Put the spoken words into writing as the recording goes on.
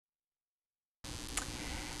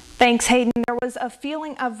Thanks, Hayden. There was a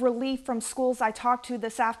feeling of relief from schools I talked to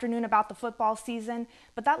this afternoon about the football season,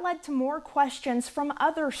 but that led to more questions from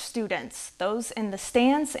other students, those in the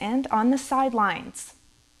stands and on the sidelines.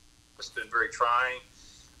 It's been very trying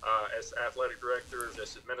as athletic directors,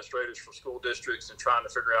 as administrators for school districts, and trying to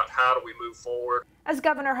figure out how do we move forward. As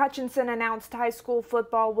Governor Hutchinson announced high school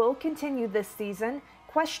football will continue this season,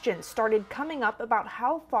 questions started coming up about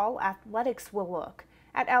how fall athletics will look.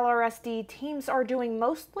 At LRSD, teams are doing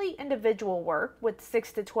mostly individual work with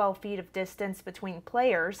 6 to 12 feet of distance between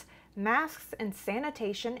players, masks and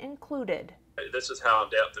sanitation included. This is how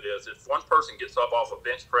in-depth it is. If one person gets up off a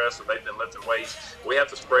bench press or they've been lifting weights, we have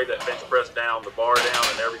to spray that bench press down, the bar down,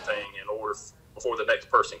 and everything in order before the next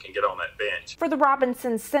person can get on that bench. For the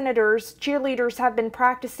Robinson Senators, cheerleaders have been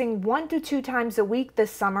practicing 1 to 2 times a week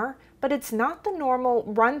this summer, but it's not the normal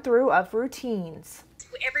run-through of routines.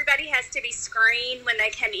 Everybody has to be screened when they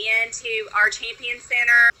come into our Champion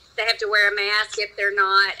Center. They have to wear a mask if they're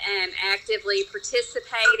not actively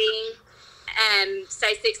participating.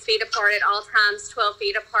 Stay 6 feet apart at all times, 12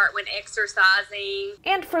 feet apart when exercising.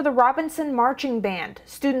 And for the Robinson Marching Band,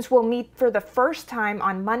 students will meet for the first time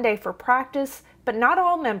on Monday for practice, but not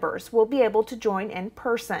all members will be able to join in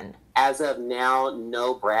person. As of now,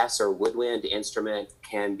 no brass or woodwind instrument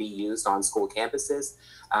can be used on school campuses.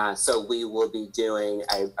 So we will be doing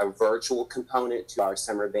a virtual component to our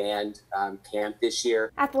summer band camp this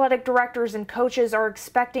year. Athletic directors and coaches are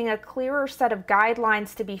expecting a clearer set of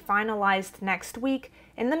guidelines to be finalized next week.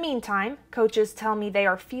 In the meantime, coaches tell me they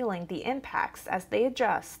are feeling the impacts as they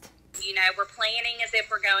adjust. You know, we're planning as if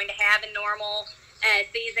we're going to have a normal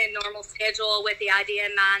season, normal schedule, with the idea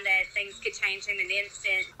in mind that things could change in an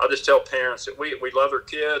instant. I'll just tell parents that we love their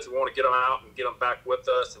kids, we want to get them out and get them back with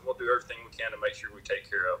us, and we'll do everything we can to make sure we take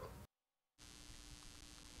care of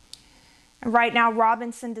them. Right now,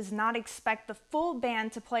 Robinson does not expect the full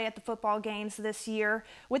band to play at the football games this year,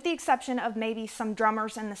 with the exception of maybe some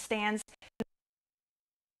drummers in the stands.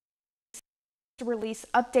 To release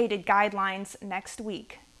updated guidelines next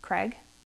week. Craig?